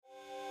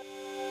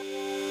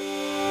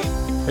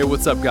Hey,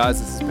 what's up, guys?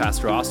 This is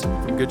Pastor Austin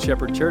from Good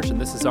Shepherd Church,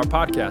 and this is our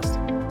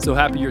podcast. So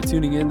happy you're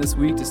tuning in this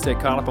week to stay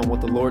caught up on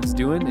what the Lord's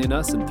doing in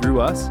us and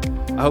through us.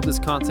 I hope this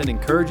content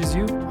encourages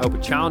you. I hope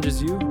it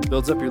challenges you,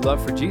 builds up your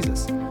love for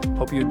Jesus.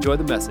 Hope you enjoy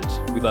the message.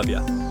 We love you.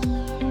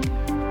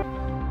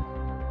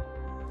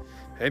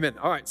 Amen.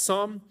 All right,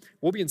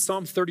 we'll be in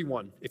Psalm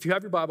 31. If you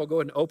have your Bible, go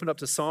ahead and open up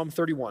to Psalm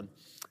 31.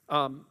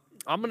 I'm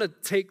going to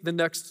take the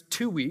next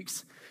 2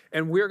 weeks,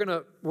 and we're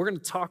going to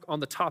talk on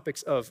the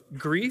topics of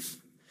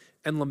grief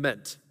and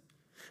lament.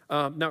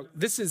 Now,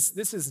 this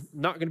is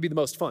not going to be the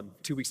most fun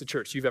 2 weeks of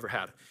church you've ever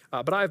had,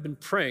 but I have been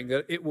praying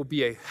that it will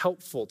be a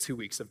helpful 2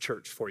 weeks of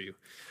church for you.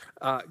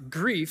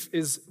 Grief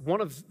is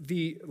one of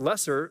the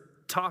lesser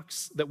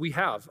talks that we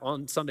have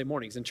on Sunday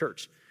mornings in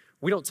church.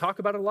 We don't talk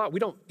about it a lot. We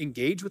don't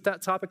engage with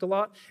that topic a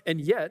lot, and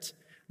yet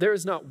there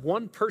is not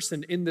one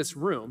person in this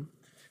room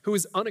who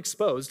is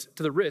unexposed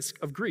to the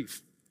risk of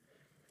grief.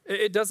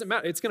 It doesn't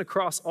matter. It's going to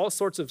cross all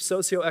sorts of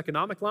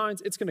socioeconomic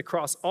lines. It's going to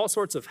cross all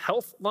sorts of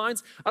health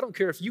lines. I don't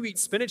care if you eat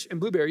spinach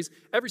and blueberries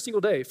every single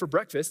day for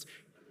breakfast.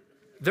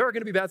 There are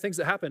going to be bad things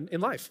that happen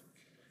in life.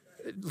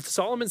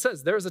 Solomon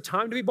says there is a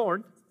time to be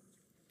born.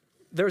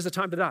 There is a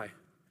time to die.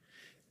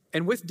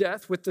 And with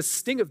death, with the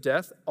sting of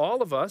death,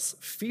 all of us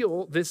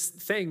feel this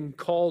thing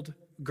called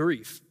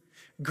grief.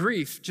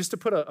 Grief, just to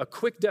put a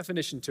quick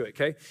definition to it,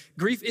 okay?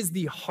 Grief is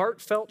the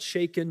heartfelt,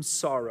 shaken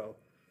sorrow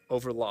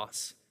over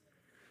loss.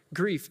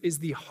 Grief is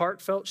the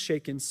heartfelt,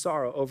 shaken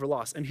sorrow over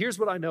loss. And here's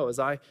what I know as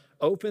I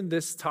open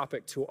this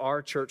topic to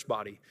our church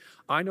body.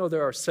 I know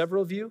there are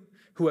several of you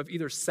who have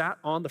either sat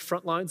on the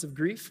front lines of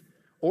grief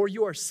or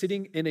you are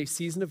sitting in a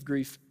season of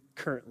grief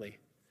currently.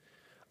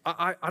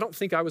 I don't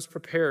think I was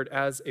prepared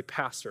as a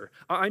pastor.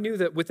 I knew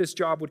that with this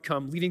job would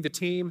come leading the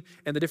team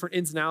and the different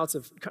ins and outs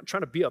of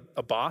trying to be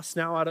a boss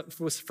now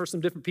for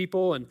some different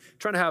people and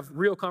trying to have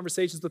real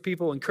conversations with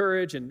people,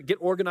 encourage and get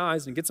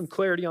organized and get some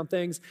clarity on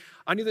things.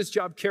 I knew this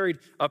job carried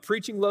a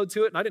preaching load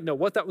to it, and I didn't know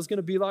what that was going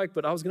to be like,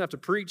 but I was going to have to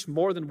preach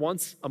more than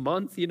once a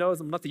month. You know,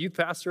 I'm not the youth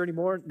pastor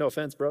anymore. No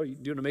offense, bro. You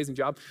do an amazing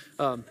job.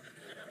 But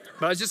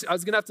I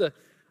was going to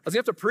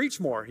have to preach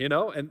more, you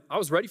know, and I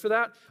was ready for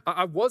that.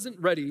 I wasn't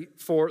ready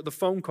for the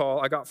phone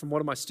call I got from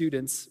one of my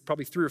students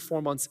probably 3 or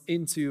 4 months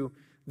into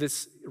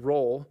this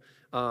role,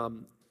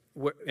 and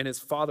his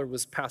father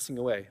was passing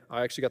away.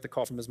 I actually got the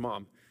call from his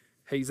mom.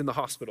 Hey, he's in the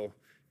hospital.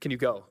 Can you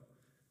go?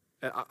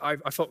 I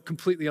felt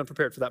completely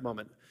unprepared for that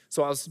moment.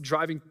 So I was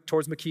driving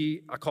towards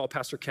McKee. I called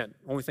Pastor Kent.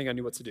 Only thing I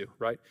knew what to do,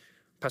 right?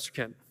 Pastor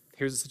Kent,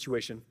 here's the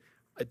situation.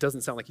 It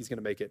doesn't sound like he's going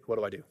to make it. What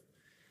do I do?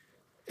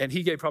 And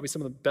he gave probably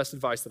some of the best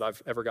advice that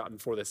I've ever gotten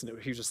for this.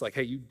 And he was just like,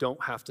 hey, you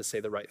don't have to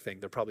say the right thing.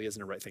 There probably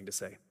isn't a right thing to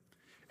say.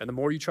 And the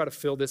more you try to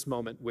fill this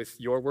moment with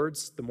your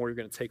words, the more you're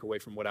going to take away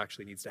from what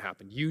actually needs to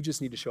happen. You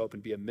just need to show up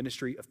and be a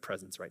ministry of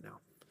presence right now.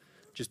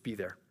 Just be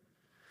there.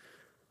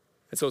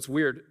 And so it's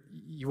weird.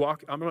 You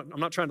walk, I'm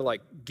not trying to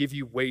like give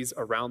you ways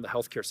around the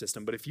healthcare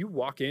system, but if you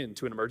walk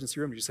into an emergency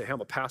room and you say, hey,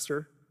 I'm a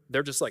pastor,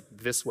 they're just like,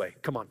 this way.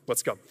 Come on,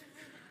 let's go.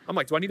 I'm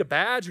like, do I need a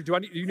badge or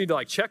you need to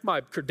like check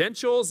my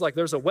credentials? Like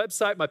there's a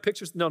website, my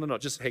pictures. No,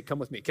 just, hey, come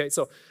with me, okay?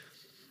 So,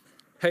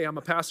 hey, I'm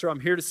a pastor. I'm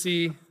here to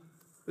see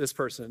this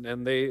person.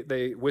 And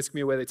they whisk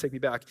me away. They take me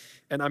back.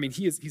 And I mean,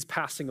 he's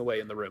passing away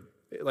in the room.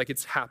 Like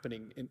it's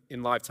happening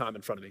in live time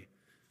in front of me.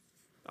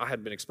 I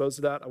hadn't been exposed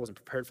to that. I wasn't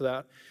prepared for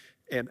that.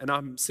 And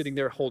I'm sitting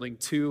there holding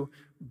 2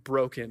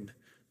 broken,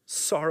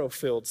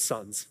 sorrow-filled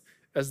sons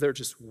as they're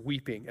just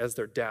weeping as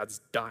their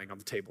dad's dying on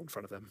the table in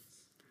front of them.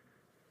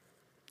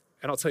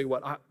 And I'll tell you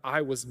what,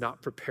 I was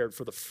not prepared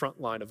for the front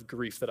line of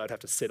grief that I'd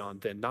have to sit on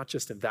then, not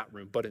just in that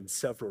room, but in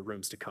several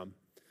rooms to come.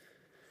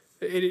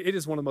 It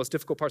is one of the most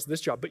difficult parts of this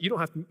job, but you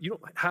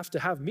don't have to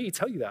have me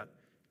tell you that.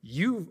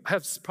 You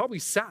have probably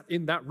sat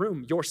in that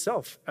room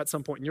yourself at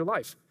some point in your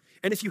life.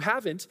 And if you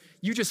haven't,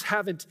 you just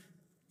haven't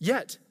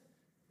yet.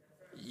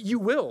 You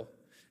will.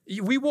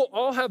 We will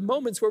all have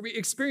moments where we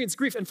experience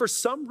grief. And for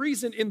some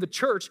reason in the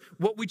church,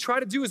 what we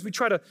try to do is we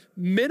try to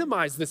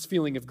minimize this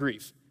feeling of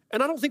grief.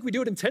 And I don't think we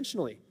do it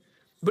intentionally.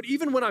 But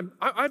even when I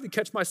have to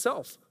catch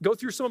myself, go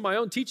through some of my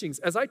own teachings.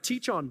 As I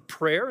teach on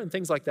prayer and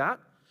things like that,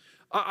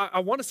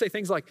 I want to say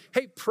things like,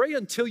 hey, pray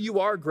until you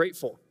are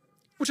grateful,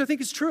 which I think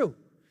is true.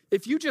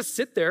 If you just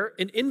sit there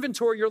and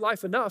inventory your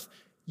life enough,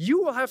 you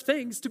will have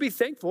things to be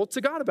thankful to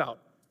God about.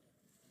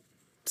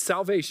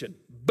 Salvation,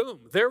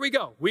 boom, there we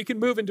go. We can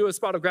move into a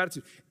spot of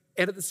gratitude.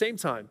 And at the same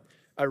time,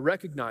 I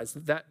recognize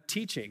that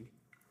teaching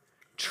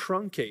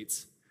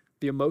truncates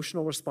the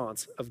emotional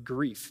response of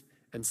grief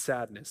and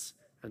sadness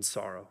and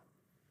sorrow.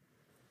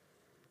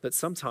 That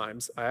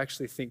sometimes I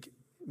actually think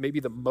maybe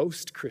the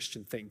most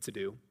Christian thing to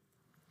do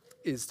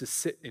is to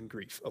sit in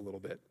grief a little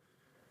bit,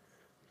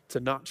 to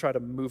not try to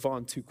move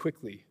on too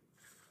quickly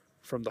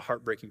from the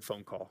heartbreaking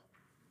phone call,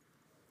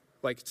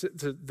 like to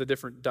the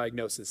different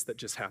diagnosis that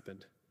just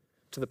happened,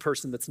 to the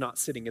person that's not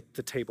sitting at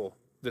the table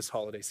this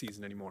holiday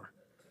season anymore.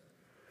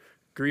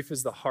 Grief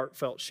is the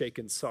heartfelt,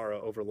 shaken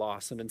sorrow over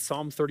loss. And in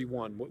Psalm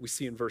 31, what we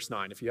see in verse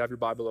 9, if you have your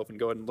Bible open,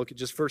 go ahead and look at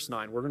just verse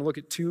 9. We're going to look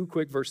at 2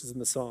 quick verses in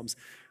the Psalms,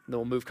 and then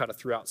we'll move kind of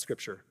throughout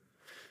Scripture.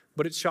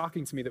 But it's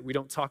shocking to me that we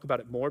don't talk about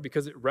it more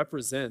because it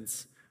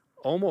represents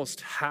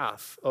almost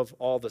half of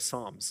all the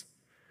Psalms.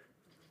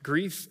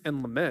 Grief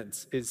and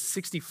lament is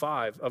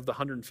 65 of the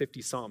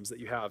 150 Psalms that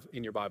you have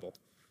in your Bible.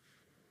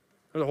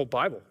 Or the whole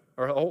Bible,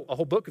 or a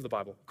whole book of the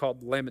Bible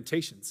called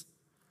Lamentations.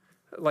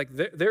 Like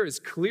there is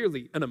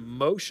clearly an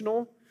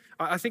emotional,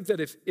 I think that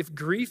if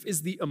grief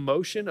is the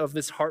emotion of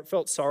this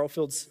heartfelt,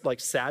 sorrow-filled like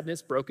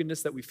sadness,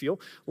 brokenness that we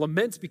feel,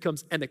 lament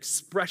becomes an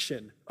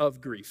expression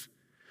of grief.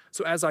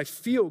 So as I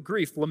feel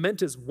grief,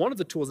 lament is one of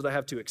the tools that I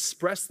have to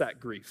express that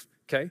grief,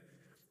 okay?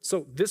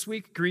 So this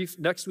week, grief,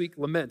 next week,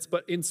 laments.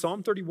 But in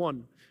Psalm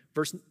 31,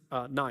 verse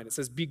 9, it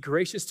says, "Be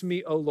gracious to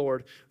me, O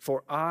Lord,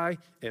 for I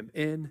am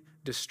in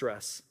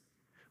distress.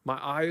 My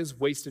eye is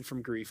wasted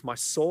from grief, my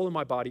soul and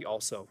my body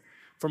also.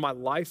 For my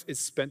life is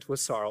spent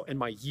with sorrow, and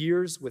my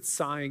years with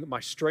sighing.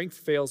 My strength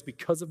fails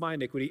because of my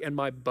iniquity, and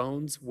my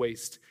bones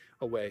waste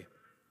away."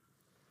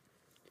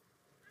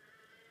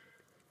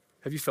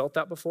 Have you felt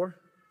that before?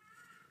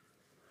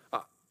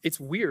 It's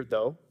weird,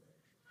 though.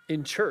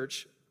 In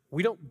church,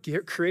 we don't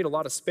create a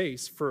lot of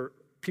space for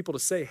people to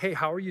say, "Hey,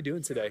 how are you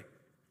doing today?"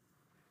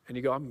 And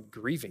you go, "I'm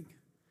grieving."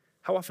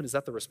 How often is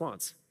that the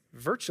response?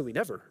 Virtually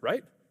never,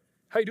 right?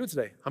 "How are you doing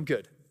today?" "I'm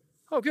good."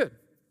 "Oh, good.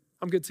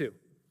 I'm good too."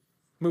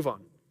 Move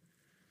on.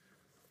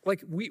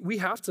 Like we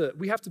have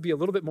to be a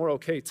little bit more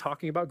okay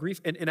talking about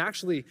grief. And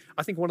actually,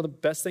 I think one of the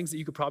best things that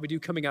you could probably do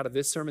coming out of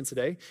this sermon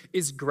today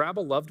is grab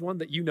a loved one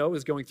that you know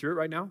is going through it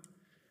right now.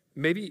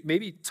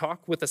 Maybe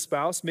talk with a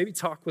spouse, maybe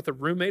talk with a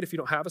roommate if you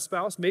don't have a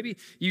spouse. Maybe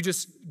you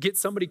just get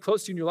somebody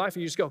close to you in your life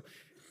and you just go,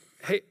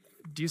 "Hey,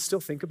 do you still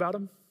think about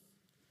them?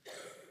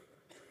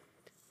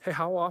 Hey,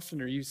 how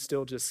often are you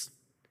still just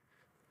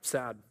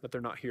sad that they're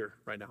not here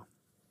right now?"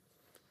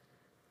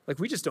 Like,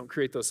 we just don't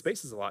create those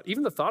spaces a lot.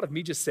 Even the thought of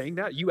me just saying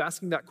that, you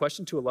asking that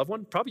question to a loved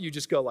one, probably you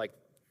just go like,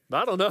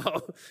 "I don't know."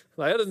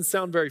 Like, that doesn't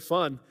sound very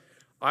fun.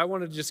 I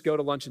wanted to just go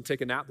to lunch and take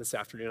a nap this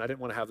afternoon. I didn't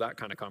want to have that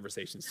kind of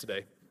conversations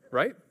today,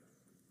 right?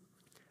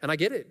 And I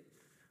get it.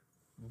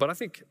 But I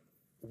think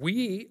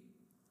we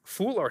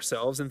fool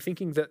ourselves in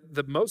thinking that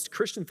the most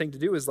Christian thing to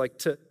do is like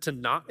to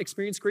not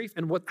experience grief.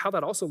 And how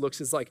that also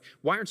looks is like,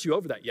 why aren't you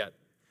over that yet?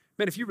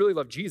 Man, if you really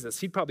love Jesus,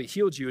 he'd probably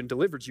healed you and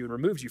delivered you and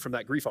removed you from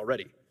that grief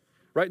already,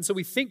 right? And so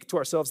we think to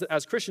ourselves that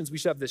as Christians, we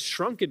should have this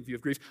shrunken view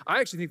of grief.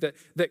 I actually think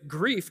that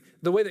grief,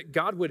 the way that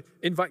God would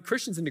invite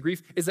Christians into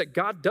grief is that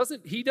God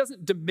doesn't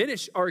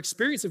diminish our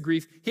experience of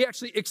grief. He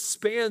actually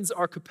expands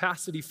our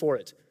capacity for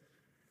it.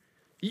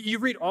 You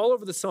read all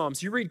over the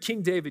Psalms, you read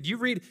King David, you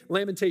read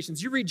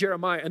Lamentations, you read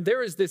Jeremiah, and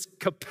there is this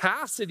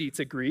capacity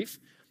to grief,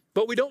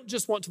 but we don't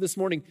just want to this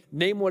morning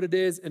name what it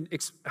is and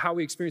how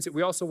we experience it.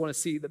 We also want to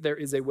see that there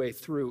is a way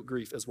through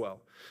grief as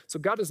well. So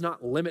God does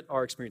not limit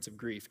our experience of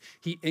grief.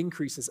 He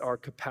increases our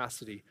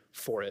capacity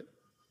for it.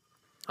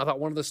 I thought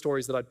one of the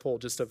stories that I'd pull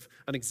just of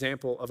an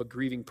example of a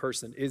grieving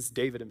person is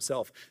David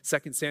himself.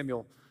 2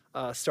 Samuel,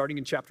 starting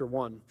in chapter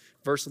 1,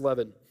 verse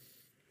 11.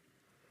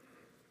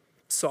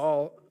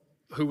 Saul,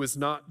 who was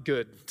not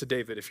good to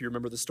David, if you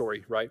remember the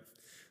story, right?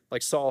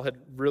 Like Saul had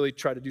really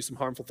tried to do some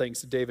harmful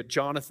things to David.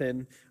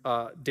 Jonathan,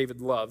 David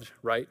loved,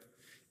 right?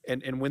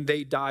 And when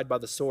they died by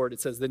the sword,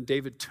 it says, then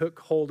David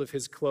took hold of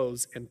his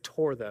clothes and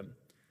tore them.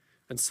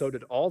 And so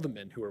did all the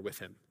men who were with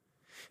him.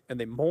 And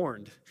they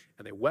mourned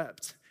and they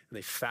wept and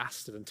they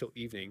fasted until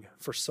evening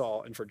for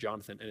Saul and for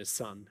Jonathan and his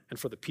son and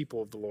for the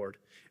people of the Lord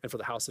and for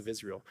the house of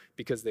Israel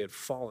because they had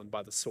fallen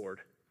by the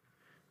sword.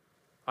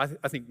 I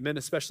think men,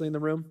 especially in the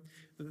room,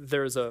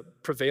 there's a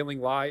prevailing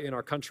lie in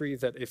our country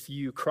that if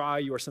you cry,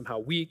 you are somehow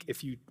weak.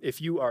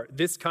 If you are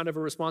this kind of a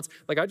response,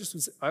 like I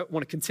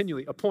want to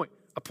continually appoint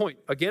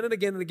again and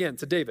again and again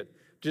to David.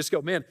 Just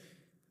go, man,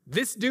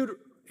 this dude,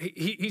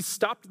 he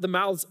stopped the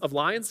mouths of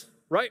lions,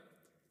 right?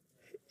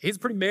 He's a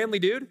pretty manly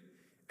dude,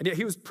 and yet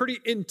he was pretty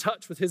in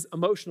touch with his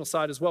emotional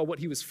side as well, what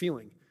he was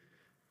feeling.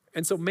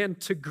 And so, man,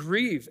 to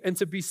grieve and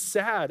to be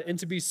sad and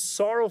to be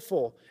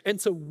sorrowful and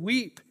to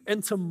weep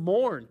and to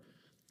mourn,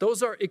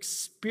 those are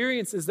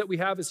experiences that we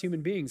have as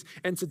human beings.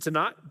 And to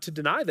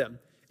deny them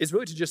is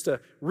really to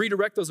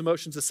redirect those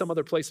emotions to some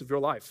other place of your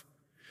life.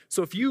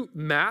 So if you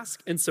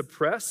mask and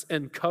suppress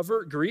and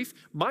cover grief,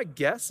 my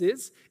guess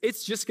is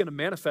it's just going to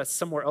manifest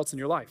somewhere else in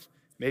your life.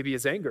 Maybe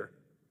as anger.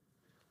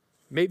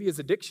 Maybe as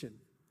addiction.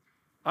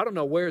 I don't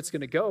know where it's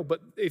going to go, but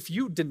if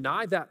you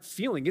deny that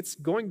feeling, it's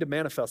going to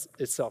manifest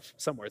itself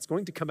somewhere. It's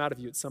going to come out of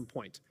you at some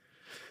point.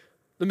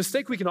 The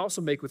mistake we can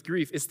also make with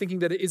grief is thinking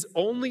that it is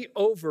only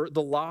over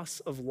the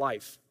loss of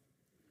life.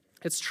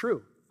 It's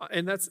true.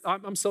 And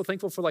I'm so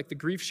thankful for like the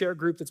Grief Share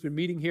group that's been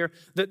meeting here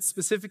that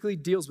specifically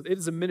deals with it. It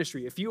is a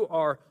ministry. If you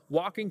are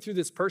walking through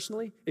this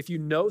personally, if you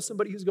know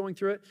somebody who's going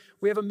through it,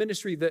 we have a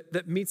ministry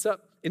that meets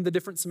up in the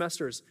different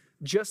semesters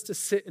just to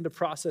sit and to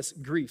process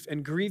grief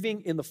and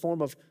grieving in the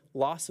form of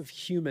loss of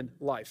human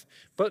life.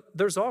 But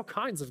there's all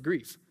kinds of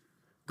grief.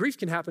 Grief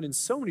can happen in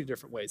so many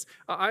different ways.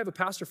 I have a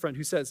pastor friend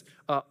who says,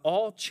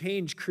 all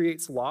change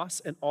creates loss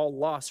and all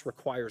loss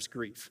requires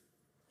grief.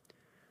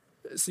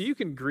 So you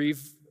can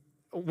grieve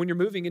when you're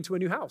moving into a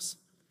new house,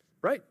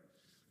 right?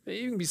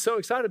 You can be so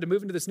excited to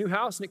move into this new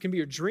house, and it can be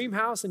your dream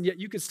house, and yet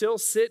you could still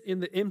sit in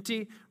the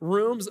empty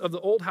rooms of the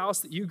old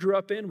house that you grew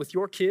up in with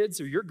your kids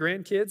or your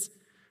grandkids.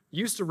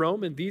 You used to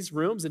roam in these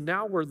rooms, and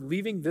now we're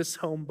leaving this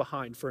home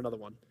behind for another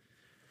one.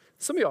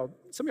 Some of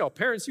y'all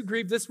parents, you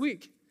grieved this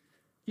week.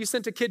 You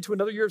sent a kid to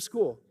another year of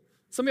school.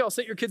 Some of y'all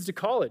sent your kids to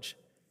college,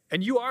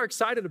 and you are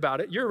excited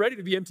about it. You're ready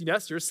to be empty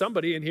nesters.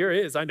 Somebody in here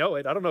is. I know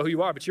it. I don't know who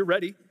you are, but you're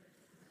ready.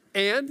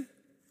 And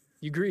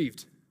you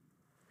grieved.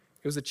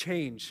 It was a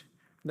change.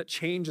 And that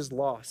change is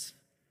loss.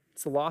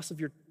 It's the loss of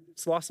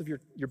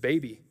your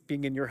baby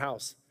being in your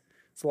house.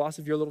 It's the loss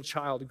of your little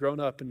child grown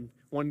up and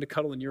wanting to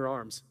cuddle in your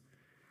arms.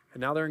 And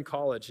now they're in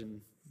college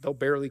and they'll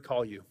barely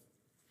call you.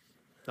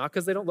 Not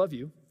because they don't love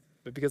you,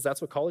 but because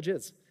that's what college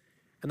is.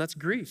 And that's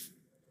grief.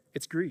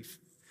 It's grief.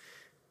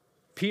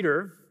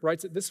 Peter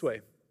writes it this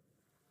way.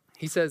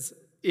 He says,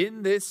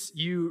 in this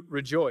you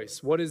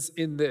rejoice. What is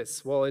in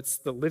this? Well, it's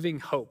the living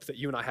hope that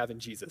you and I have in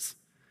Jesus.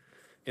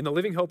 In the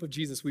living hope of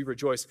Jesus, we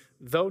rejoice,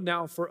 though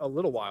now for a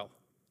little while,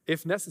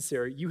 if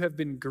necessary, you have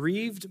been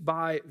grieved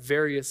by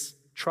various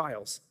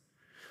trials.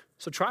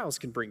 So trials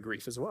can bring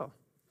grief as well.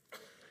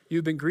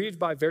 You've been grieved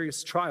by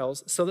various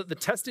trials so that the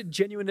tested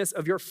genuineness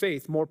of your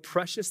faith, more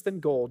precious than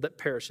gold that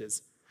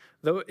perishes,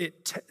 though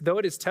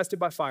it is tested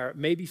by fire,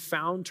 may be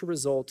found to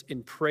result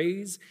in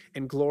praise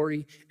and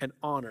glory and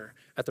honor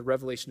at the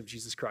revelation of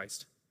Jesus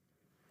Christ.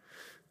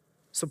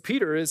 So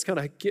Peter is kind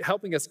of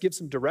helping us give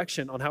some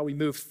direction on how we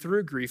move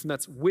through grief, and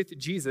that's with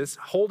Jesus,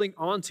 holding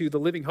on to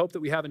the living hope that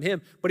we have in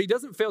him. But he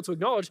doesn't fail to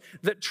acknowledge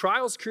that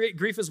trials create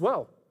grief as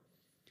well.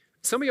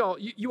 Some of y'all,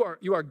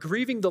 you are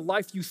grieving the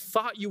life you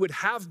thought you would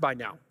have by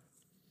now.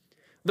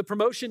 The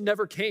promotion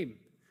never came.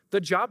 The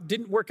job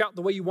didn't work out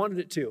the way you wanted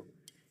it to.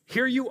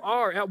 Here you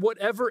are at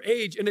whatever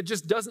age, and it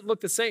just doesn't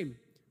look the same.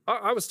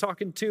 I was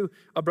talking to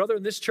a brother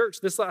in this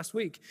church this last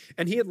week,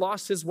 and he had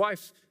lost his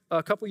wife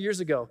a couple years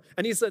ago.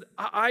 And he said,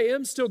 I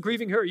am still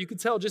grieving her. You could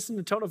tell just in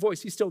the tone of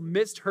voice, he still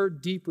missed her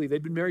deeply.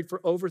 They'd been married for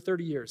over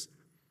 30 years.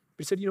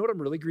 But he said, you know what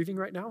I'm really grieving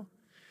right now?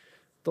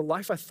 The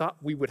life I thought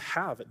we would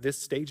have at this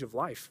stage of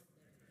life.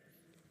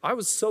 I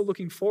was so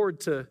looking forward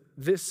to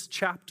this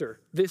chapter,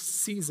 this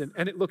season,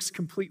 and it looks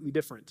completely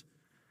different.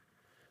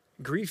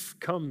 Grief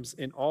comes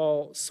in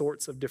all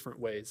sorts of different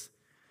ways.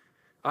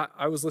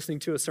 I was listening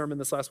to a sermon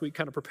this last week,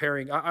 kind of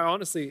preparing.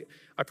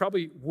 I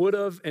probably would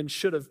have and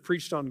should have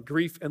preached on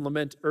grief and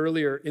lament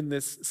earlier in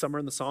this summer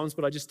in the Psalms,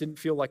 but I just didn't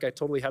feel like I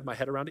totally had my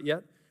head around it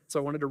yet. So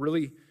I wanted to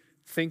really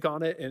think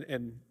on it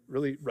and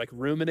really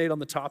ruminate on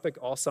the topic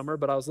all summer.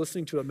 But I was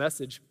listening to a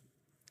message.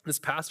 This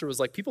pastor was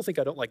like, people think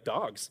I don't like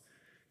dogs.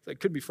 It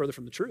could be further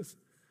from the truth.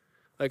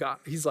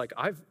 He's like,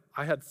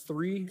 I had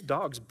 3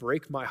 dogs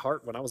break my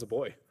heart when I was a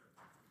boy.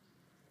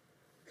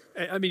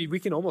 I mean, we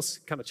can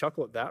almost kind of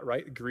chuckle at that,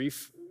 right?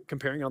 Grief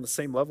comparing on the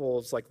same level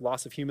of like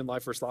loss of human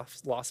life versus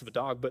loss of a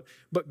dog.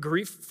 But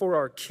grief for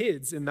our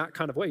kids in that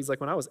kind of way. He's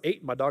like, when I was 8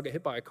 and my dog got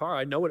hit by a car,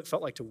 I know what it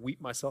felt like to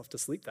weep myself to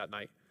sleep that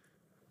night.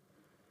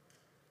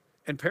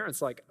 And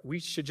parents, we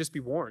should just be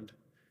warned.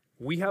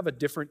 We have a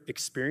different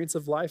experience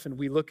of life and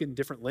we look in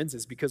different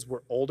lenses because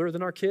we're older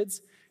than our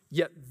kids,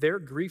 yet their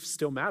grief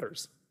still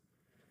matters.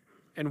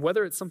 And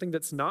whether it's something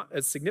that's not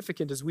as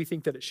significant as we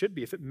think that it should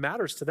be, if it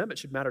matters to them, it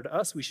should matter to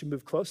us. We should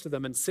move close to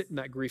them and sit in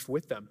that grief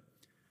with them.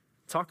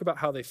 Talk about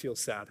how they feel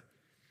sad.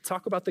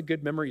 Talk about the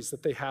good memories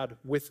that they had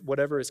with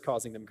whatever is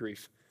causing them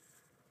grief.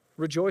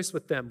 Rejoice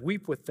with them,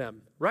 weep with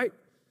them, right?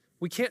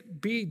 We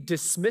can't be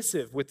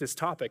dismissive with this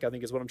topic, I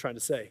think is what I'm trying to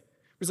say.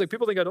 He's like,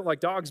 people think I don't like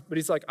dogs, but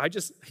he's like, I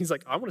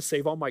want to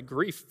save all my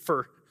grief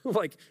for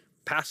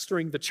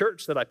pastoring the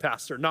church that I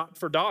pastor, not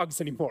for dogs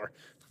anymore.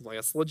 I'm like,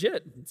 that's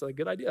legit. It's a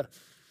good idea.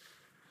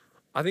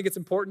 I think it's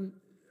important.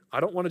 I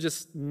don't want to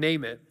just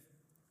name it,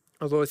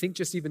 although I think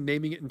just even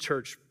naming it in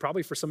church,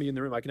 probably for some of you in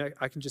the room, I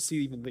can just see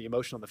even the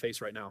emotion on the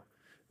face right now.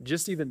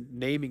 Just even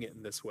naming it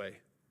in this way,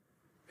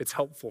 it's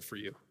helpful for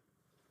you.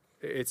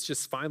 It's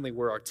just finally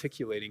we're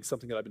articulating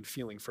something that I've been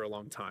feeling for a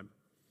long time.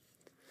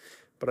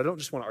 But I don't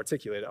just want to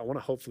articulate it. I want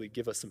to hopefully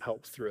give us some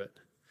help through it.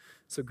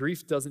 So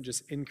grief doesn't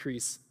just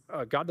increase,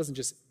 God doesn't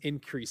just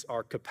increase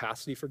our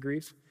capacity for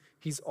grief.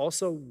 He's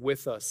also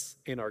with us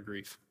in our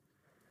grief.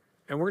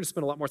 And we're going to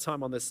spend a lot more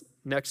time on this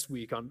next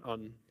week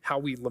on how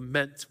we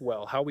lament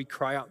well, how we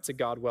cry out to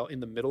God well in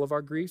the middle of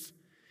our grief.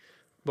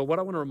 But what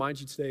I want to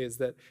remind you today is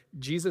that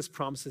Jesus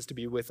promises to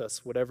be with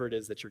us, whatever it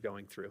is that you're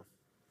going through.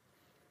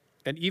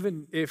 And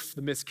even if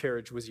the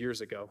miscarriage was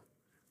years ago,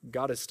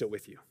 God is still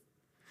with you.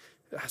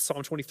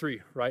 Psalm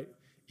 23, right?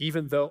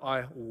 Even though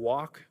I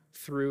walk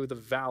through the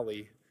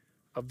valley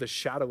of the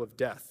shadow of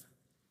death.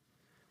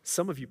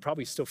 Some of you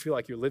probably still feel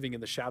like you're living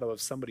in the shadow of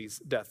somebody's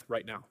death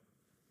right now.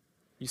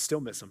 You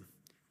still miss them.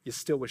 You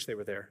still wish they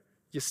were there.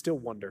 You still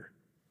wonder.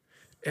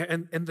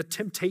 And the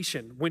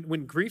temptation,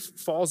 when grief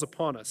falls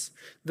upon us,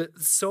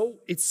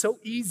 it's so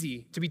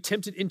easy to be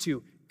tempted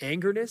into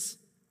angerness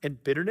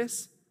and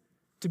bitterness,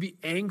 to be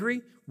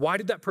angry. Why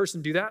did that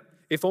person do that?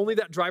 If only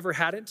that driver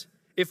hadn't.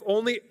 If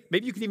only,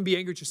 maybe you could even be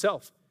angry at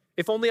yourself.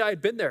 If only I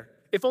had been there.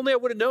 if only I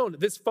would have known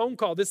this phone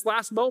call, this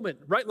last moment,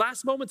 right?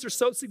 Last moments are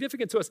so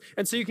significant to us.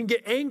 And so you can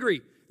get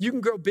angry. You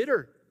can grow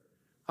bitter.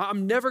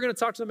 I'm never going to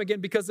talk to them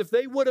again, because if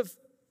they would have,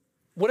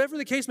 whatever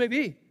the case may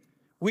be,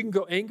 we can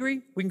grow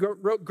angry. We can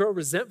grow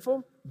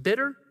resentful,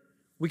 bitter.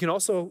 We can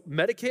also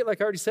medicate,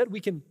 like I already said. We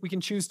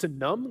can choose to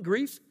numb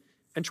grief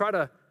and try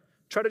to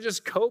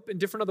just cope in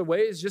different other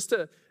ways, just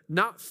to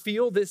not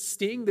feel this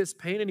sting, this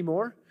pain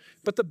anymore.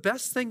 But the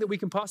best thing that we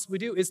can possibly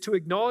do is to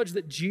acknowledge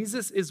that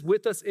Jesus is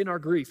with us in our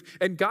grief.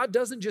 And God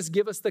doesn't just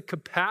give us the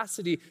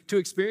capacity to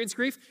experience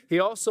grief, he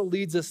also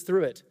leads us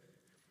through it.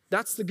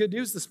 That's the good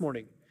news this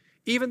morning.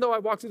 Even though I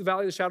walk through the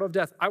valley of the shadow of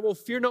death, I will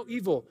fear no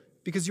evil,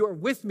 because you are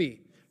with me.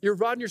 Your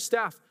rod and your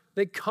staff,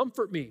 they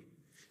comfort me.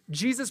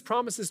 Jesus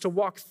promises to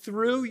walk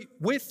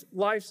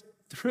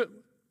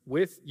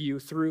with you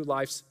through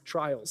life's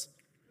trials.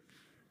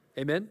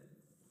 Amen?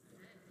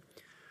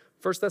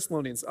 1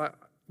 Thessalonians,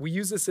 we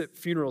use this at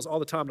funerals all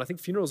the time, and I think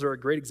funerals are a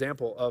great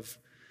example of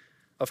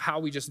how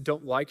we just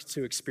don't like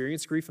to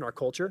experience grief in our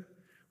culture.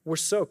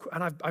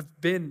 And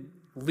I've been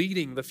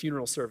leading the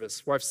funeral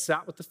service where I've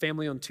sat with the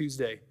family on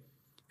Tuesday,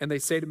 and they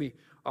say to me,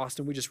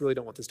 Austin, we just really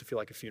don't want this to feel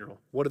like a funeral.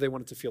 What do they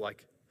want it to feel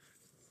like?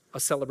 A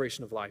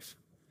celebration of life.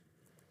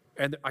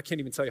 And I can't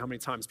even tell you how many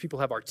times people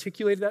have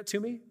articulated that to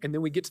me, and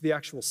then we get to the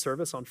actual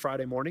service on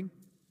Friday morning,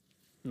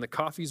 and the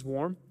coffee's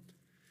warm,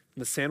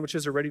 and the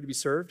sandwiches are ready to be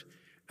served,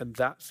 and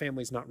that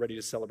family's not ready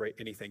to celebrate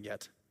anything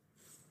yet.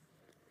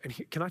 And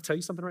can I tell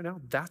you something right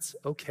now? That's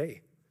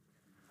okay.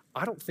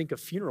 I don't think a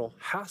funeral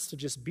has to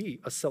just be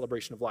a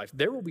celebration of life.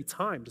 There will be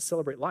time to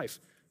celebrate life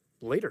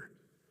later.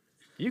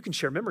 You can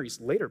share memories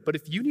later, but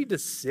if you need to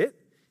sit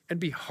and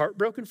be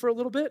heartbroken for a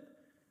little bit,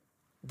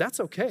 that's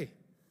okay.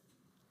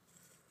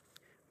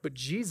 But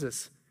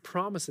Jesus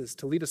promises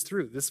to lead us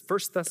through this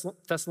First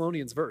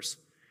Thessalonians verse.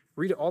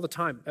 Read it all the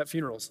time at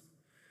funerals.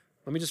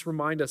 Let me just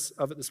remind us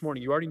of it this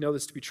morning. You already know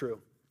this to be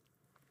true.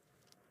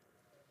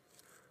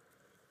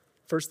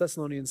 1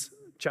 Thessalonians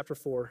chapter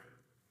 4,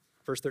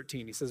 verse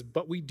 13, he says,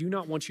 "But we do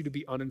not want you to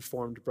be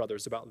uninformed,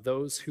 brothers, about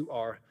those who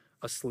are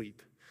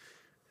asleep."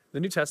 The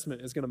New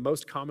Testament is going to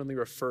most commonly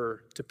refer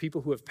to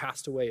people who have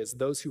passed away as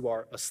those who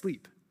are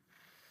asleep,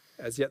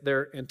 as yet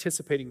they're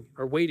anticipating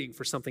or waiting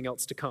for something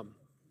else to come,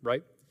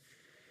 right?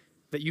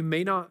 That you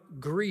may not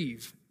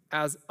grieve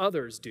as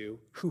others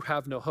do who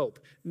have no hope.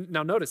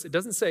 Now notice, it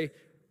doesn't say,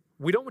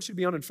 we don't want you to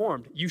be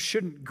uninformed. You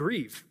shouldn't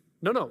grieve.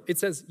 No. It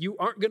says you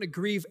aren't going to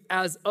grieve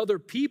as other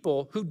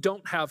people who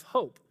don't have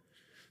hope.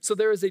 So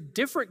there is a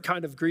different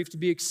kind of grief to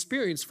be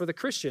experienced for the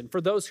Christian,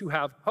 for those who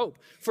have hope.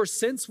 For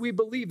since we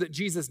believe that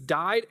Jesus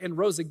died and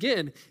rose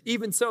again,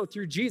 even so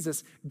through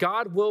Jesus,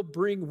 God will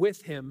bring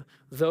with him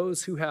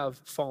those who have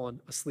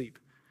fallen asleep.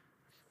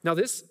 Now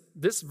this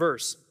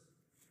verse,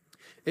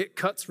 it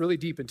cuts really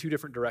deep in two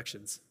different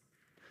directions.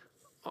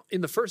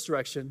 In the first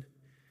direction,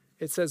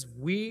 it says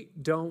we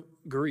don't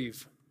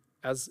grieve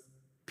as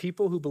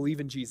people who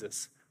believe in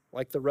Jesus,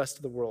 like the rest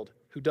of the world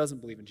who doesn't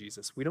believe in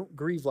Jesus. We don't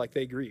grieve like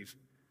they grieve.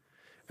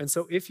 And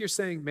so if you're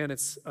saying, man,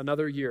 it's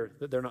another year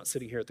that they're not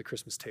sitting here at the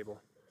Christmas table,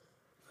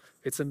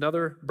 it's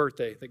another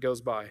birthday that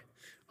goes by,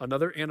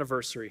 another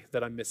anniversary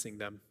that I'm missing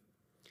them,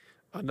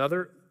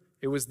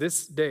 it was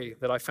this day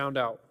that I found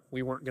out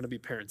we weren't going to be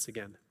parents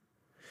again.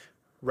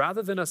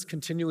 Rather than us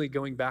continually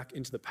going back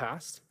into the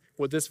past,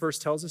 what this verse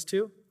tells us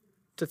to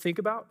think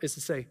about is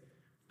to say,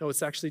 no,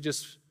 it's actually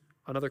just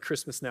another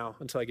Christmas now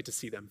until I get to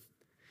see them.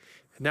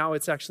 Now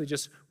it's actually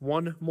just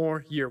one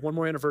more year, one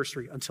more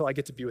anniversary until I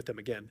get to be with them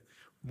again.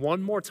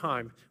 One more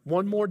time,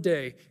 one more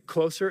day,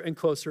 closer and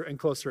closer and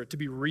closer to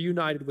be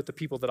reunited with the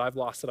people that I've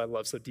lost that I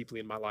love so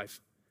deeply in my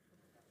life.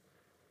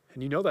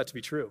 And you know that to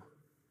be true.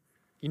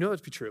 You know that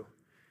to be true.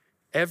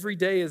 Every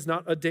day is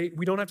not a day.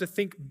 We don't have to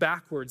think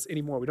backwards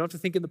anymore. We don't have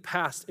to think in the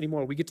past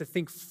anymore. We get to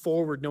think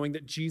forward, knowing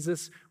that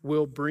Jesus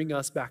will bring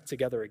us back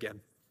together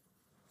again.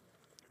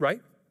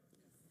 Right?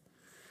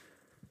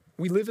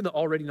 We live in the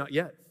already not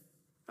yet.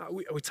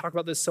 We talk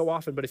about this so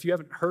often, but if you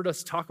haven't heard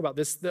us talk about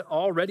this, that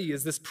already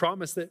is this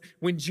promise that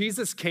when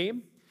Jesus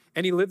came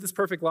and he lived this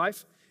perfect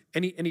life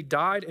and he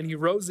died and he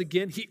rose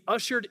again, he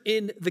ushered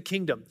in the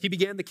kingdom. He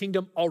began the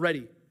kingdom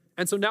already.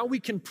 And so now we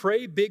can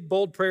pray big,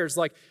 bold prayers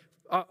like,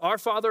 our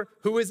Father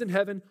who is in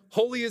heaven,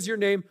 holy is your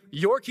name,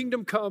 your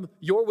kingdom come,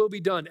 your will be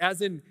done. As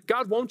in,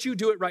 God, won't you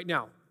do it right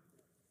now?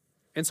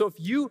 And so if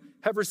you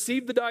have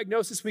received the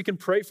diagnosis, we can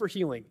pray for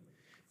healing.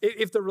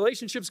 If the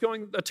relationship's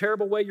going a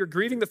terrible way, you're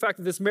grieving the fact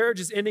that this marriage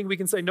is ending, we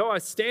can say, no, I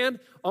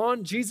stand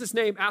on Jesus'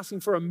 name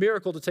asking for a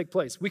miracle to take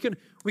place. We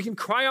can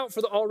cry out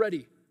for the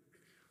already,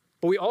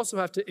 but we also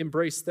have to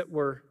embrace that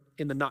we're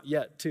in the not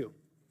yet too.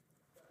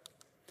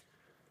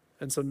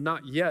 And so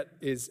not yet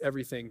is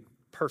everything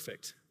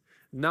perfect.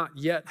 Not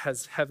yet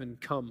has heaven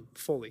come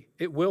fully.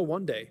 It will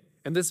one day.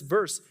 And this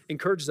verse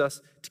encourages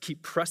us to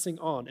keep pressing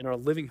on in our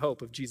living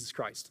hope of Jesus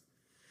Christ.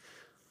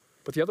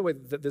 But the other way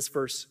that this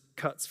verse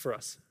cuts for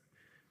us,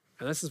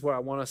 and this is where I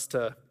want us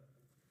to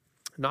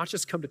not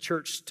just come to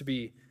church to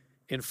be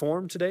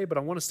informed today, but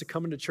I want us to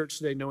come into church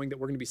today knowing that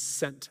we're going to be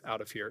sent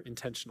out of here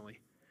intentionally.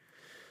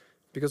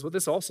 Because what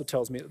this also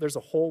tells me, there's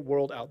a whole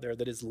world out there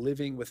that is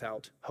living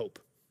without hope.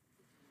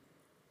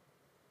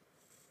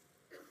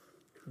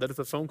 That if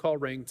the phone call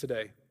rang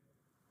today,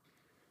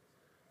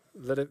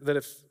 that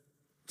if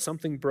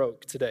something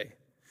broke today,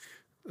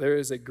 there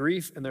is a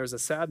grief and there is a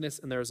sadness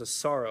and there is a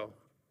sorrow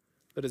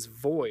that is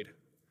void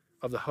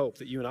of the hope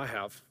that you and I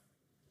have.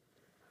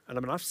 And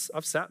I mean,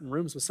 I've sat in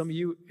rooms with some of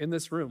you in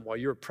this room while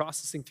you were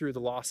processing through the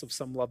loss of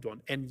some loved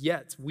one, and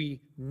yet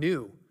we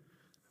knew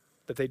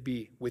that they'd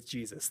be with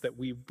Jesus, that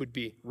we would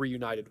be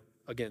reunited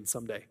again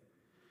someday.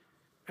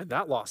 And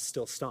that loss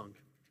still stung.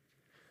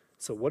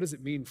 So what does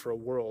it mean for a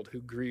world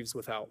who grieves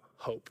without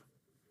hope?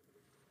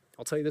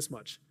 I'll tell you this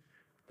much.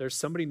 There's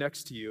somebody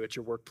next to you at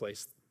your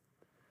workplace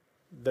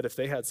that if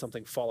they had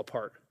something fall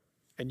apart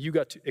and you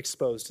got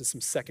exposed to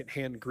some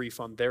secondhand grief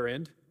on their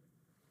end,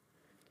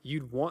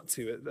 you'd want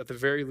to, at the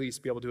very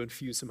least, be able to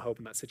infuse some hope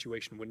in that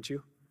situation, wouldn't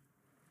you?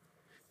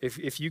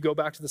 If you go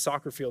back to the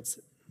soccer fields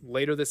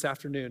later this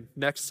afternoon,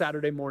 next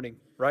Saturday morning,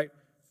 right?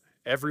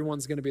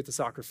 Everyone's going to be at the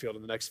soccer field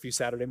in the next few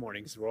Saturday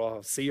mornings. We'll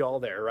all see you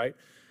all there, right?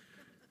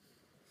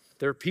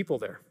 There are people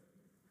there.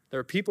 There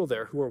are people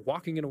there who are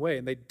walking in a way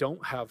and they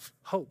don't have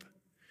hope.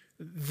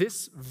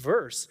 This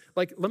verse,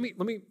 like, let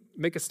me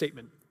make a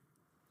statement.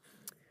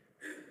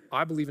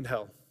 I believe in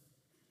hell.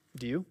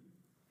 Do you?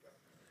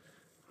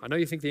 I know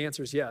you think the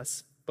answer is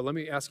yes, but let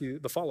me ask you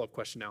the follow-up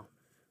question now.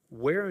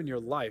 Where in your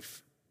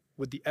life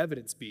would the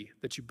evidence be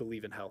that you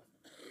believe in hell?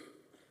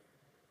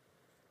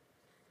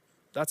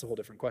 That's a whole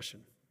different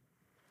question.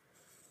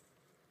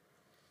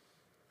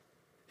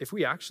 If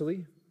we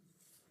actually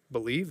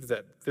believed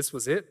that this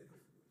was it,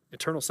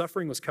 eternal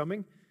suffering was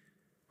coming,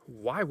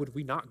 why would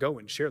we not go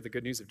and share the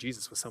good news of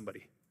Jesus with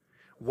somebody?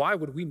 Why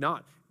would we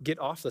not get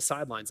off the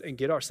sidelines and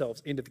get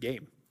ourselves into the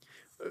game?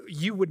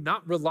 You would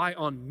not rely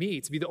on me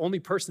to be the only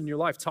person in your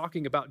life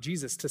talking about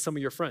Jesus to some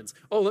of your friends.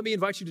 Oh, let me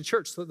invite you to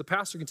church so that the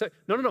pastor can tell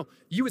you. No.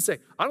 You would say,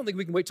 I don't think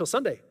we can wait till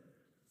Sunday.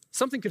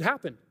 Something could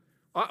happen.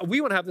 We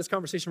want to have this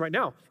conversation right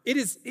now.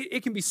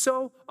 It can be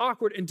so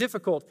awkward and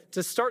difficult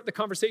to start the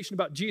conversation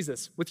about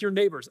Jesus with your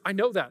neighbors. I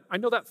know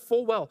that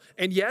full well.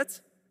 And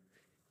yet,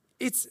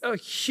 it's a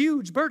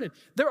huge burden.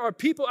 There are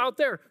people out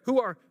there who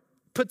are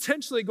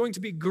potentially going to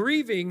be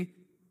grieving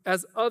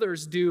as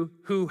others do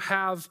who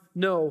have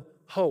no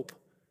hope.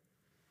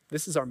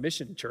 This is our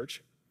mission,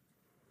 church.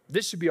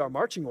 This should be our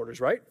marching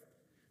orders, right?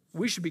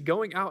 We should be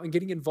going out and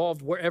getting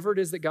involved wherever it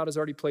is that God has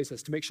already placed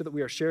us to make sure that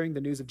we are sharing the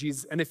news of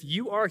Jesus. And if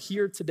you are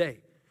here today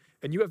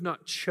and you have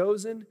not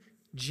chosen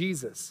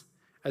Jesus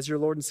as your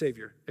Lord and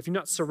Savior, if you've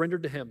not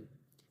surrendered to him,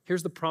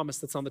 here's the promise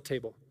that's on the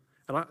table.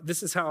 And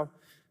this is how,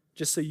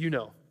 just so you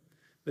know,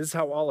 this is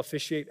how I'll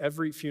officiate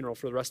every funeral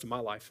for the rest of my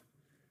life,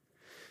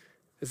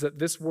 is that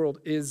this world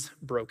is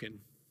broken.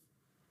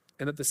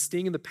 And that the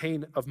sting and the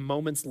pain of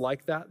moments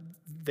like that,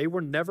 they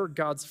were never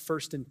God's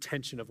first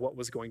intention of what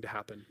was going to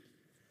happen.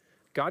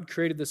 God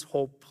created this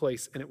whole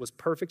place, and it was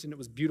perfect, and it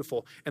was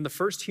beautiful. And the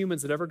first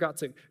humans that ever got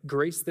to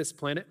grace this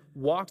planet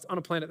walked on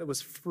a planet that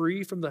was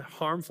free from the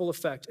harmful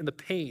effect and the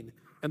pain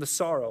and the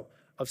sorrow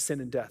of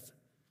sin and death.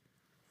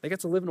 They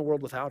got to live in a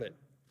world without it.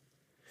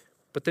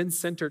 But then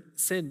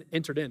sin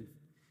entered in.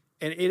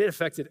 And it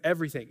affected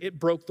everything. It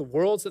broke the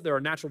world so that there are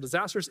natural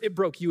disasters. It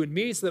broke you and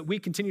me so that we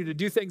continue to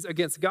do things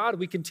against God.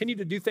 We continue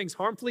to do things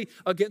harmfully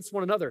against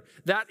one another.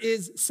 That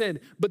is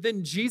sin. But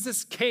then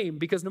Jesus came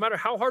because no matter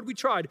how hard we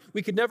tried,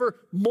 we could never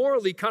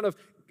morally kind of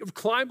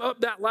climb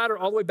up that ladder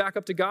all the way back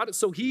up to God.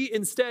 So he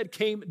instead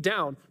came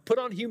down, put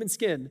on human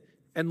skin,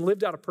 and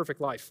lived out a perfect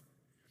life.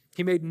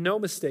 He made no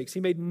mistakes. He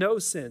made no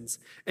sins.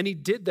 And he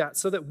did that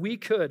so that we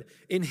could,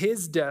 in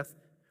his death,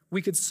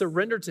 we could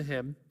surrender to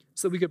him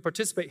so that we could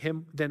participate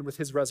him then with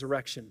his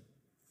resurrection.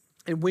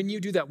 And when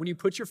you do that, when you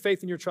put your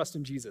faith and your trust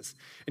in Jesus,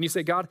 and you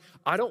say, God,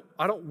 I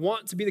don't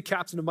want to be the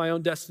captain of my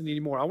own destiny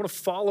anymore. I want to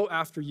follow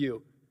after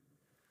you.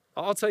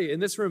 I'll tell you, in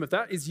this room, if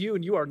that is you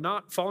and you are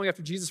not following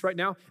after Jesus right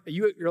now,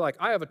 you're like,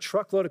 I have a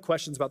truckload of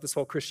questions about this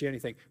whole Christianity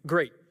thing.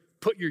 Great.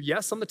 Put your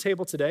yes on the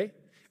table today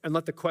and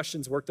let the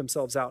questions work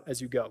themselves out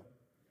as you go.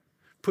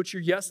 Put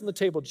your yes on the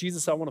table.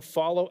 Jesus, I want to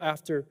follow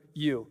after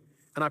you.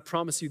 And I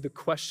promise you the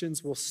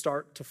questions will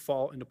start to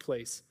fall into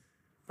place.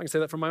 I can say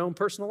that from my own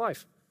personal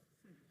life.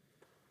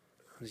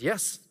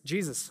 Yes,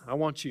 Jesus, I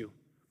want you.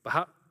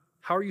 But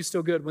how are you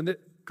still good when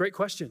great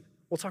question.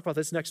 We'll talk about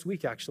this next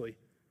week, actually.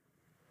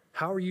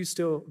 How are you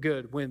still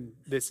good when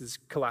this is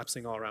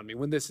collapsing all around me,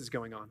 when this is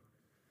going on?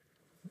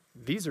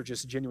 These are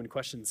just genuine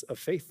questions of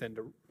faith then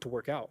to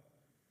work out.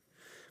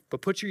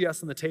 But put your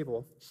yes on the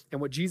table,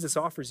 and what Jesus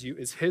offers you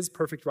is his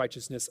perfect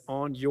righteousness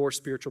on your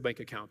spiritual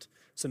bank account.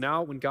 So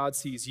now when God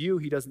sees you,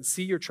 he doesn't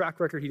see your track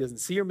record, he doesn't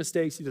see your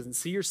mistakes, he doesn't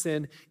see your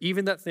sin,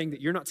 even that thing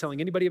that you're not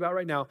telling anybody about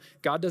right now.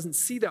 God doesn't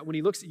see that when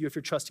he looks at you if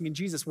you're trusting in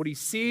Jesus. What he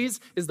sees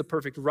is the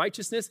perfect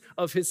righteousness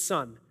of his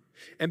son.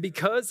 And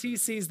because he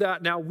sees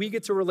that, now we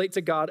get to relate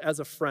to God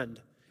as a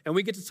friend. And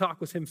we get to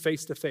talk with him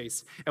face to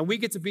face. And we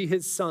get to be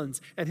his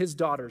sons and his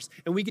daughters.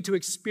 And we get to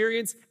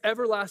experience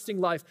everlasting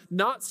life,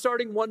 not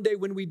starting one day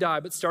when we die,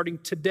 but starting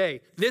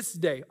today, this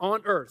day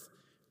on earth.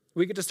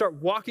 We get to start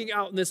walking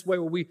out in this way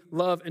where we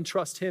love and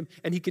trust him.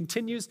 And he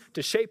continues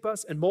to shape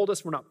us and mold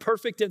us. We're not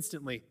perfect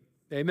instantly.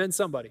 Amen,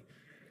 somebody.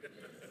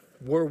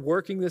 We're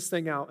working this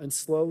thing out, and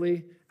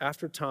slowly,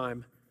 after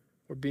time,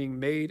 we're being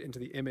made into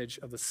the image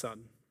of the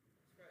Son.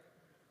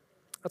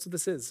 That's what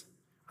this is.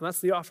 And that's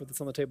the offer that's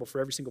on the table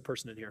for every single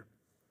person in here.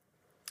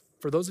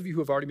 For those of you who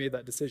have already made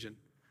that decision,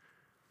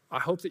 I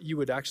hope that you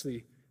would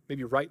actually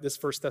maybe write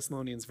this 1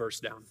 Thessalonians verse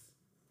down.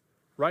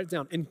 Write it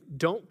down. And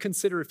don't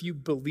consider if you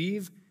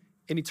believe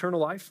in eternal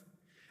life.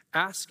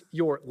 Ask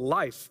your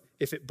life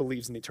if it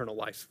believes in eternal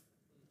life.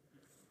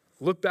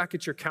 Look back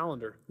at your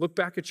calendar. Look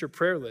back at your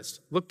prayer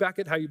list. Look back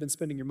at how you've been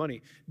spending your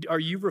money. Are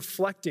you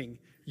reflecting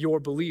your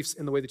beliefs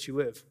in the way that you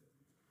live?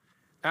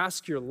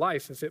 Ask your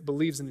life if it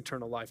believes in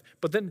eternal life.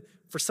 But then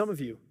for some of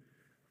you,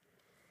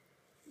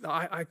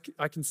 I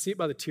can see it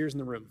by the tears in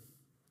the room.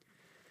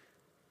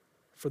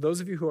 For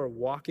those of you who are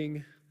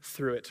walking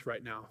through it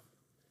right now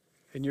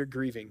and you're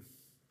grieving,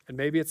 and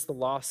maybe it's the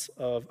loss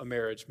of a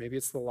marriage, maybe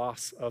it's the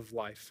loss of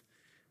life,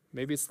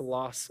 maybe it's the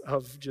loss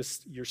of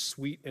just your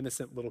sweet,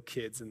 innocent little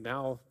kids, and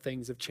now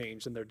things have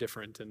changed and they're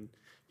different and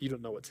you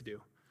don't know what to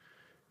do.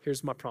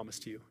 Here's my promise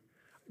to you.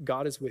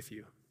 God is with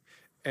you,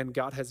 and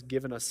God has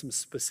given us some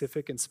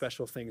specific and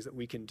special things that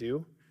we can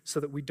do so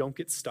that we don't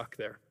get stuck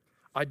there.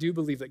 I do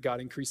believe that God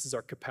increases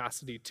our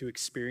capacity to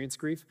experience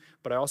grief,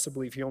 but I also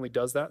believe he only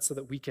does that so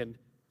that we can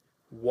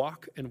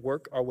walk and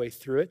work our way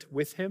through it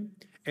with him,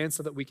 and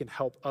so that we can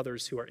help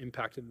others who are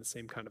impacted in the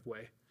same kind of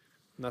way.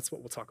 And that's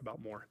what we'll talk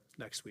about more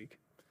next week.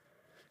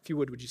 If you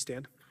would you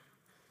stand?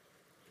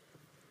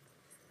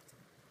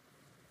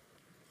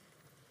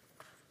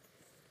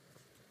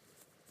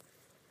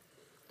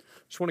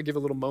 Just want to give a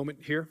little moment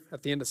here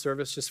at the end of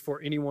service just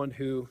for anyone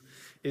who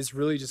is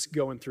really just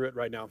going through it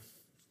right now,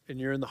 and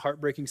you're in the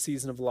heartbreaking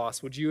season of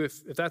loss. Would you,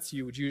 if that's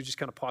you, would you just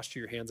kind of posture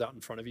your hands out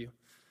in front of you?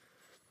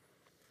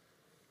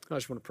 I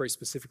just want to pray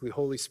specifically,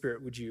 Holy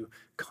Spirit, would you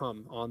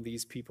come on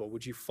these people?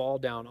 Would you fall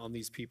down on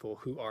these people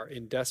who are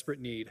in desperate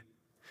need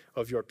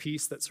of your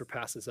peace that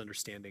surpasses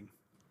understanding?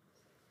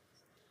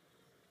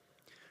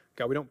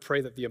 God, we don't pray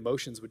that the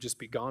emotions would just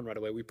be gone right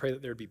away. We pray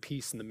that there would be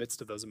peace in the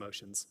midst of those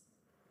emotions.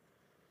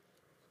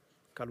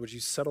 God, would you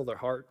settle their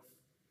heart?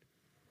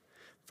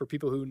 For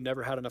people who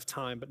never had enough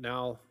time, but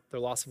now their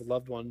loss of a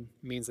loved one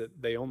means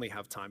that they only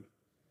have time.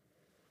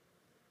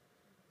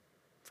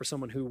 For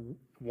someone who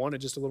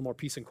wanted just a little more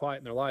peace and quiet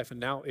in their life, and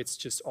now it's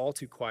just all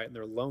too quiet and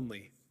they're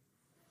lonely.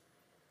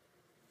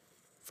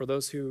 For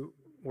those who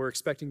were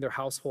expecting their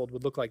household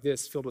would look like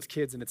this, filled with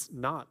kids, and it's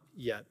not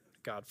yet,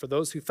 God. For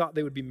those who thought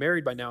they would be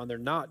married by now and they're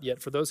not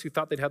yet. For those who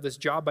thought they'd have this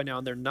job by now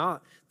and they're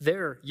not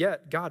there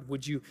yet. God,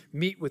 would you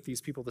meet with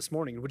these people this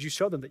morning? Would you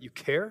show them that you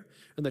care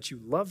and that you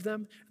love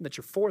them and that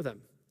you're for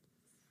them?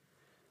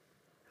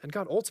 And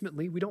God,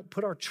 ultimately, we don't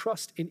put our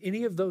trust in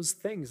any of those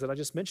things that I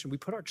just mentioned. We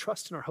put our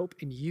trust and our hope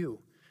in you.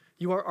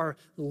 You are our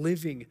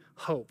living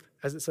hope,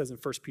 as it says in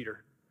 1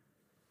 Peter.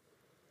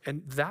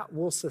 And that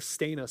will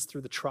sustain us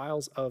through the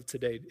trials of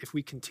today if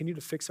we continue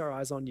to fix our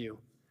eyes on you,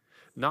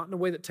 not in a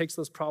way that takes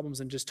those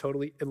problems and just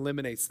totally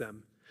eliminates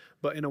them,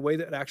 but in a way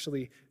that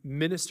actually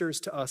ministers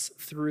to us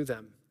through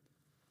them,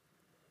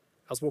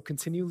 as we'll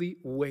continually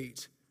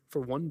wait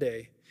for one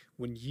day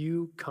when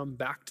you come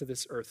back to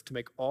this earth to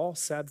make all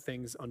sad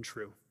things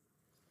untrue.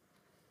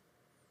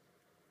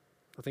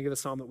 I think of the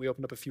psalm that we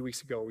opened up a few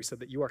weeks ago where we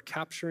said that you are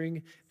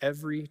capturing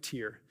every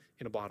tear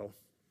in a bottle.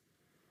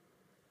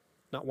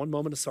 Not one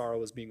moment of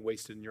sorrow is being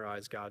wasted in your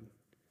eyes, God.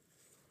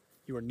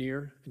 You are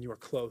near and you are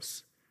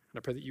close. And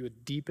I pray that you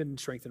would deepen and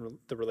strengthen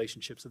the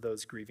relationships of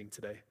those grieving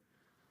today.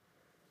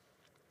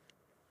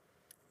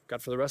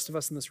 God, for the rest of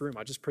us in this room,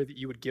 I just pray that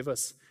you would give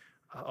us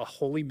a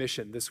holy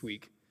mission this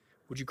week.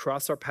 Would you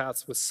cross our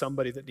paths with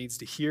somebody that needs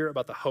to hear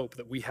about the hope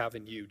that we have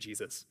in you,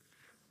 Jesus?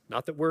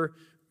 Not that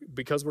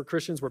because we're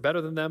Christians, we're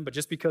better than them, but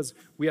just because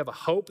we have a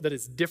hope that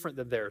is different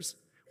than theirs.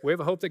 We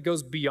have a hope that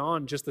goes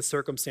beyond just the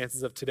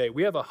circumstances of today.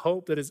 We have a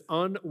hope that is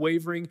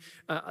unwavering.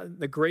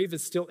 The grave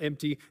is still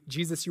empty.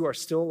 Jesus, you are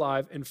still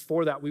alive, and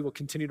for that, we will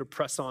continue to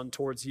press on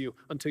towards you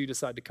until you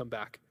decide to come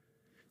back.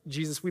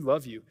 Jesus, we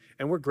love you,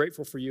 and we're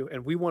grateful for you,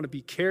 and we want to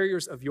be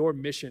carriers of your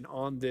mission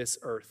on this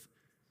earth.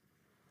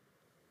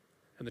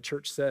 And the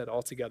church said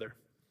all together,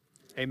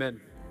 amen.